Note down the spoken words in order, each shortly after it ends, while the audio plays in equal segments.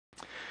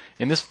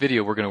In this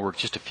video, we're going to work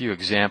just a few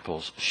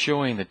examples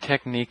showing the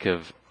technique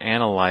of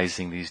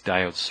analyzing these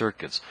diode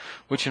circuits,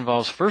 which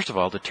involves, first of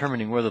all,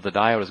 determining whether the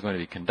diode is going to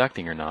be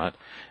conducting or not,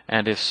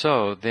 and if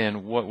so,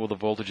 then what will the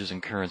voltages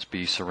and currents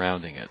be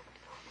surrounding it.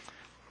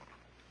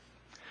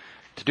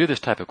 To do this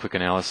type of quick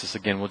analysis,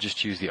 again, we'll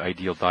just use the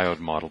ideal diode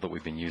model that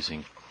we've been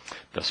using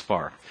thus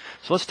far.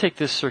 So let's take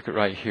this circuit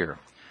right here.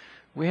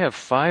 We have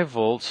 5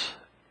 volts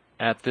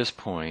at this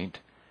point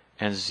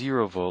and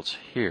 0 volts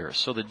here.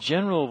 So the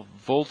general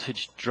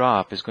voltage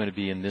drop is going to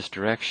be in this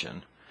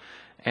direction,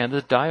 and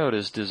the diode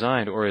is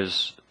designed or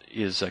is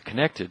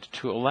connected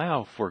to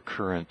allow for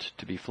current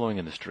to be flowing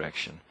in this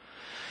direction.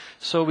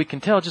 So we can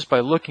tell just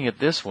by looking at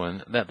this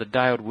one that the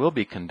diode will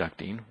be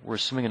conducting. We're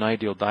assuming an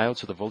ideal diode,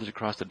 so the voltage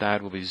across the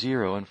diode will be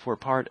 0. And for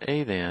part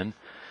A then,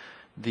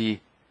 the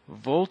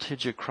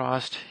voltage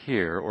across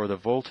here, or the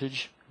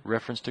voltage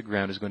reference to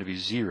ground, is going to be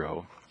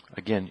 0.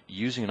 Again,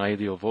 using an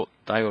ideal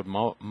diode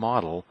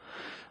model,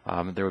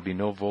 there would be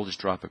no voltage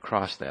drop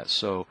across that.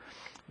 So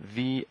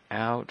V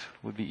out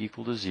would be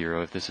equal to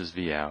 0 if this is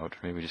V out.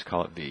 Maybe we just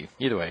call it V.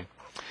 Either way.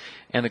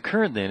 And the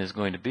current then is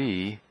going to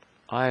be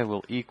I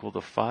will equal the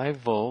 5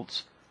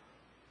 volts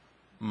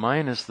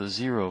minus the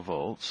 0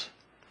 volts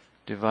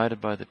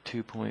divided by the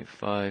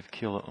 2.5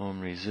 kilo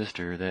ohm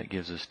resistor. That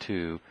gives us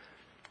 2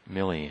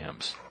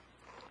 milliamps.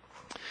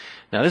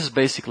 Now this is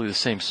basically the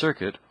same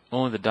circuit,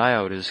 only the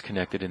diode is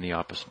connected in the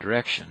opposite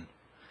direction.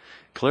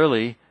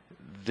 Clearly,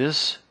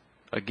 this,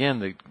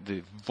 again,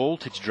 the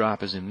voltage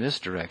drop is in this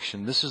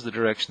direction. This is the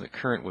direction that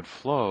current would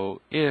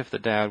flow if the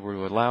diode were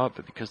to allow it,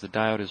 but because the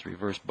diode is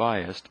reverse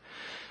biased,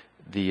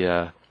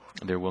 there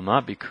will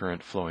not be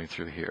current flowing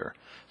through here.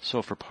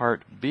 So for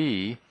part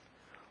B,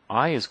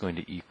 I is going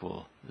to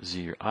equal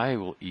 0. I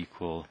will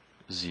equal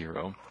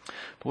 0.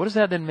 But what does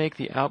that then make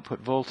the output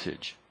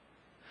voltage?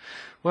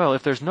 Well,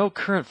 if there's no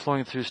current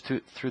flowing through this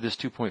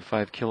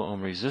 2.5 kilo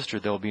ohm resistor,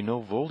 there will be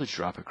no voltage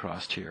drop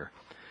across here.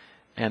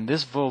 And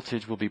this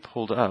voltage will be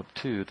pulled up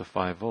to the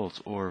 5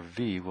 volts, or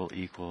V will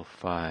equal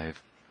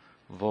 5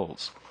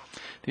 volts.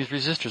 These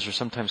resistors are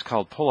sometimes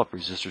called pull-up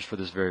resistors for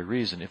this very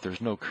reason. If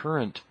there's no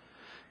current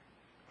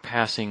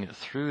passing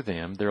through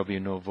them, there will be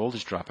no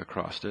voltage drop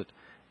across it,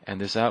 and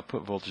this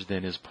output voltage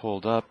then is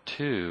pulled up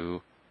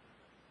to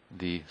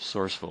the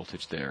source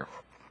voltage there.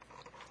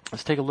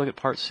 Let's take a look at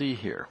part C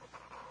here.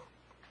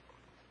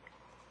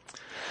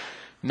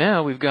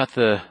 Now we've got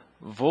the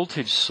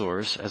voltage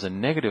source as a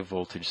negative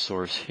voltage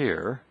source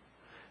here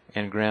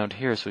and ground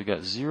here, so we've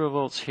got 0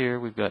 volts here,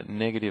 we've got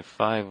negative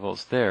 5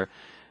 volts there.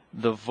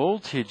 The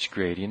voltage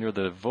gradient, or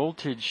the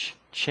voltage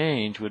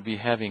change, would be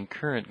having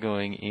current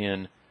going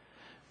in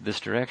this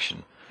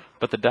direction.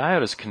 But the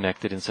diode is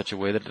connected in such a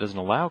way that it doesn't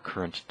allow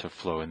current to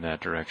flow in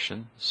that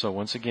direction. So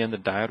once again, the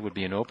diode would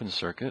be an open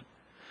circuit,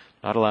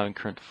 not allowing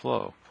current to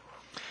flow.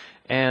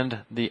 And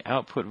the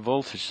output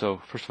voltage, so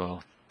first of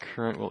all,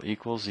 current will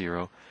equal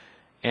 0.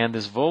 And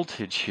this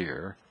voltage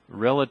here,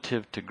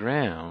 relative to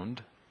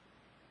ground,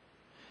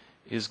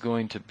 is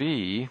going to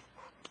be,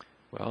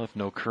 well, if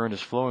no current is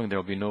flowing, there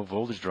will be no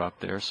voltage drop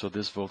there. So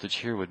this voltage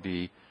here would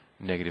be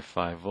negative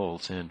 5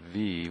 volts, and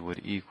V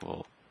would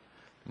equal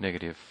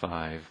negative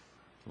 5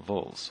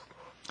 volts.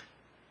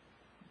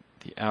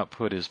 The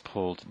output is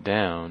pulled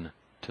down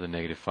to the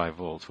negative 5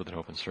 volts with an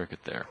open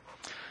circuit there.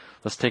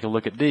 Let's take a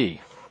look at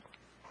D.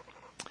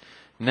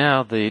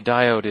 Now the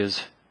diode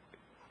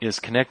is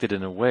connected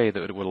in a way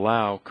that it would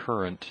allow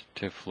current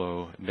to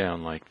flow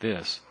down like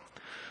this.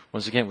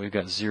 Once again, we've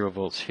got 0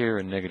 volts here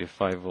and negative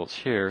 5 volts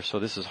here, so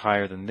this is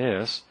higher than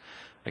this.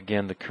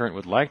 Again, the current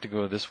would like to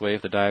go this way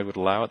if the diode would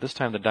allow it. This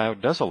time the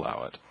diode does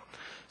allow it.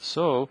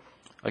 So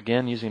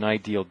again, using an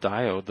ideal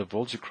diode, the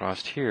voltage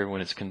across here,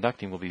 when it's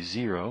conducting, will be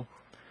 0.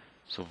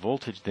 So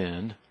voltage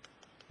then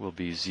will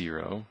be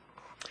 0.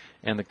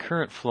 And the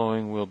current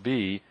flowing will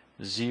be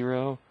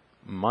 0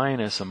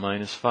 minus a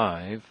minus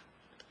 5.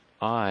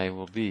 I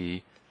will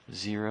be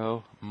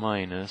 0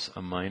 minus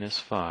a minus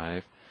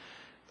 5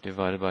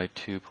 divided by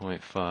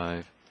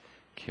 2.5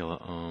 kilo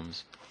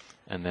ohms.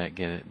 And that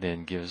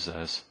then gives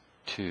us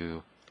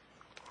 2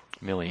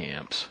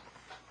 milliamps.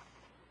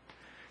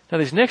 Now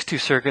these next two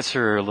circuits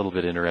are a little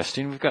bit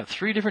interesting. We've got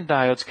 3 different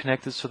diodes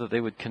connected so that they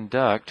would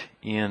conduct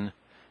in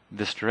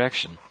this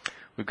direction.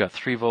 We've got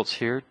 3 volts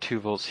here, 2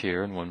 volts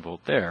here, and 1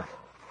 volt there.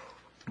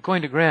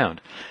 Going to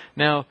ground.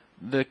 Now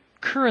the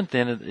current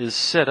then is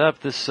set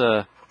up. This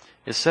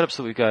is set up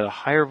so we've got a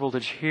higher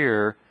voltage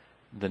here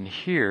than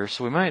here.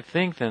 So we might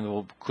think then,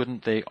 well,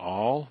 couldn't they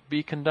all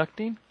be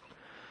conducting?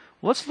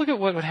 Let's look at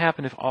what would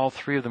happen if all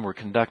 3 of them were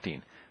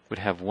conducting. We'd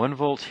have 1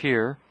 volt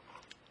here,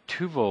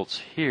 2 volts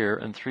here,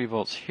 and 3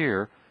 volts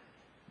here.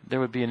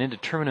 There would be an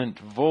indeterminate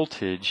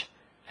voltage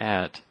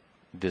at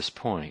this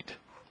point,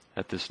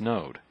 at this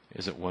node.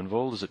 Is it 1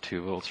 volt, is it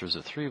 2 volts, or is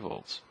it 3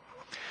 volts?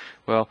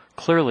 Well,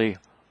 clearly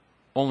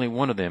only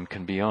one of them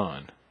can be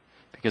on,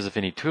 because if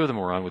any 2 of them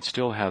were on, we'd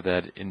still have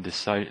that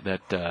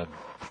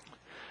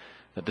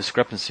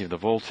discrepancy of the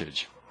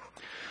voltage.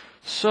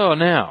 So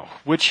now,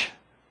 which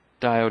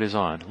diode is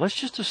on? Let's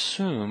just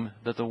assume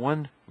that the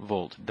 1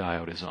 volt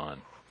diode is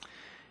on.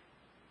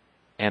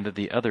 and that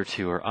the other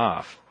two are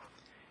off.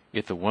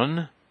 If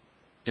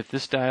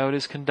this diode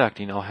is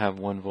conducting, I'll have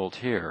 1 volt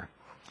here.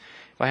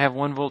 If I have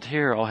 1 volt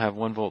here, I'll have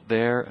 1 volt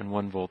there and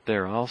 1 volt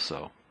there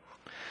also.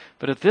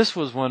 But if this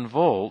was 1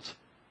 volt,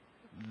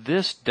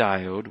 this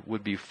diode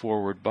would be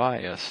forward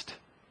biased.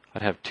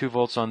 I'd have 2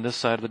 volts on this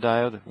side of the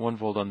diode, 1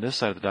 volt on this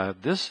side of the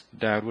diode. This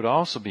diode would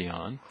also be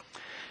on.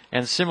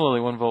 And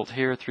similarly, 1 volt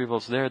here, 3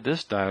 volts there,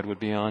 this diode would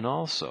be on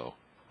also.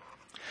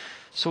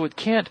 So it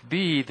can't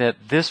be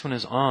that this one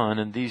is on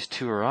and these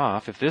two are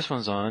off. If this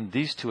one's on,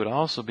 these two would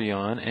also be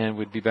on and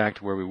would be back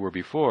to where we were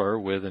before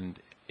with an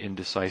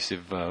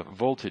indecisive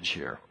voltage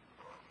here.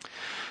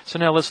 So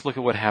now let's look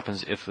at what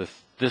happens if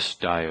this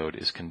diode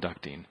is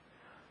conducting.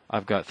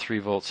 I've got 3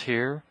 volts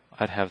here,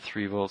 I'd have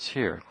 3 volts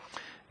here.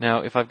 Now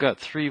if I've got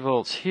 3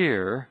 volts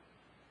here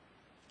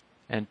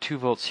and 2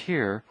 volts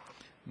here,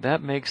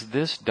 that makes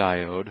this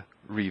diode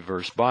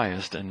reverse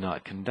biased and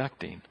not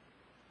conducting.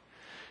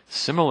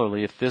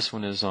 Similarly, if this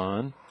one is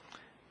on,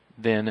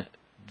 then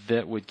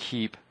that would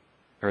give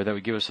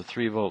us a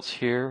 3 volts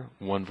here,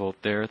 1 volt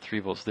there, 3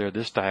 volts there.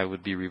 This diode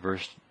would be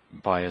reverse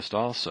biased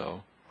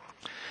also.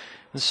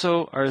 And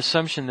so our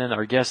assumption then,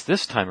 our guess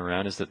this time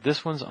around, is that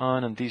this one's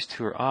on and these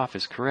two are off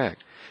is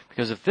correct.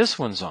 Because if this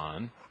one's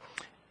on,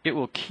 it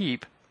will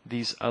keep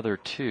these other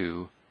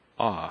two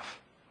off.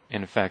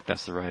 And in fact,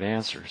 that's the right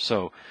answer.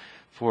 So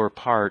for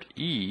part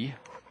E,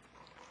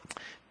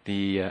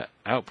 the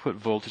output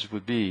voltage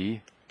would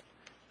be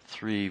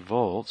 3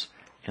 volts,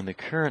 and the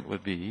current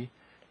would be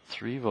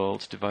 3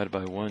 volts divided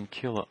by 1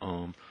 kilo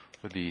ohm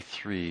would be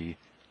 3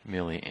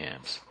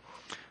 milliamps.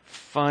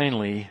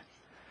 Finally,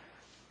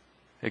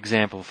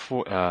 example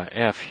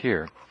F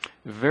here.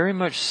 Very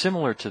much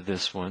similar to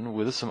this one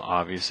with some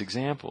obvious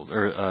examples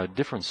or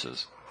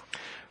differences.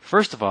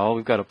 First of all,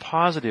 we've got a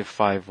positive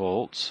 5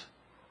 volts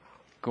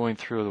going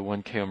through the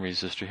 1 k ohm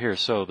resistor here.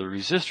 So the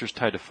resistor is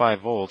tied to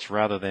 5 volts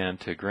rather than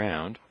to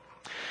ground.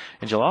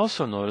 And you'll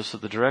also notice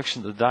that the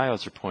direction the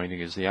diodes are pointing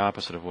is the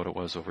opposite of what it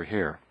was over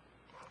here.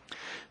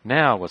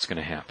 Now what's going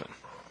to happen?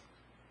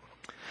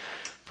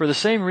 For the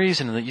same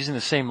reason, and using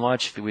the same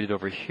logic that we did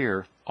over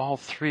here, all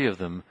 3 of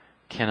them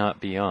cannot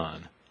be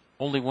on.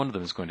 Only one of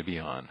them is going to be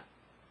on.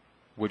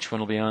 Which one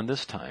will be on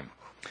this time?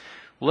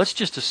 Well, let's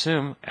just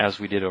assume, as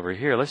we did over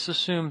here, let's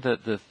assume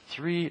that the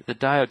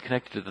diode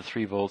connected to the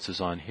 3 volts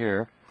is on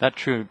here. That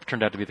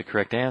turned out to be the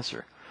correct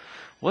answer.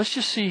 Well, let's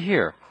just see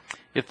here.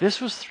 If this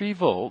was 3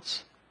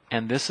 volts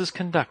and this is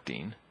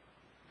conducting,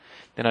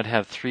 then I'd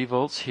have 3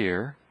 volts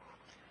here.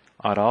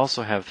 I'd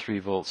also have 3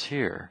 volts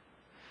here.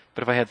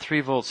 But if I had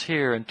 3 volts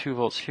here and 2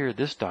 volts here,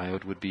 this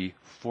diode would be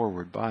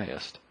forward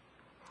biased.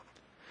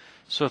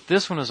 So if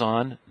this one is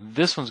on,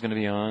 this one's going to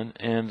be on,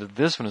 and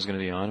this one is going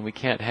to be on. We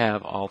can't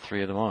have all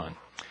 3 of them on.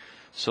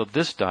 So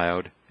this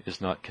diode is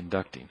not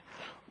conducting.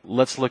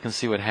 Let's look and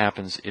see what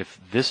happens if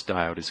this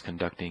diode is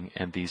conducting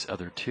and these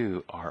other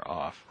 2 are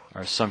off.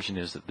 Our assumption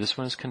is that this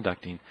one is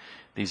conducting,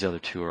 these other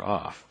 2 are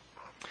off.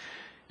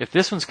 If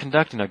this one's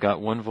conducting, I've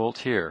got 1 volt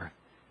here.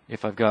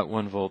 If I've got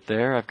 1 volt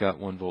there, I've got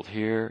 1 volt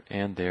here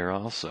and there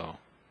also.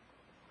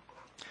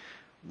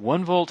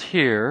 1 volt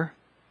here,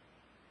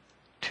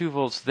 2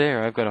 volts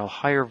there. I've got a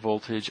higher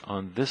voltage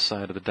on this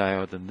side of the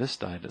diode than this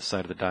side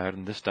of the diode,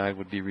 and this diode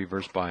would be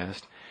reverse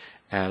biased,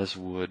 as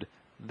would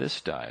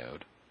this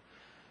diode.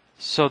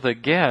 So the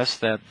guess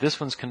that this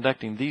one's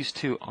conducting, these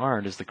 2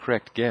 aren't, is the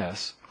correct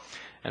guess.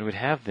 And we'd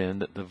have then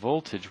that the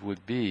voltage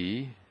would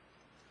be,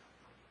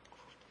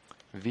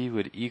 V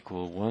would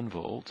equal 1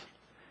 volt,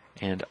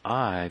 and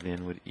I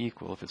then would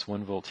equal, if it's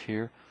 1 volt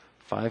here,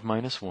 5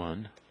 minus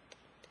 1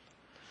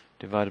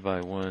 divided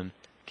by 1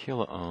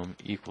 kilo ohm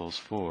equals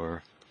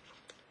 4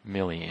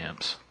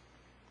 milliamps.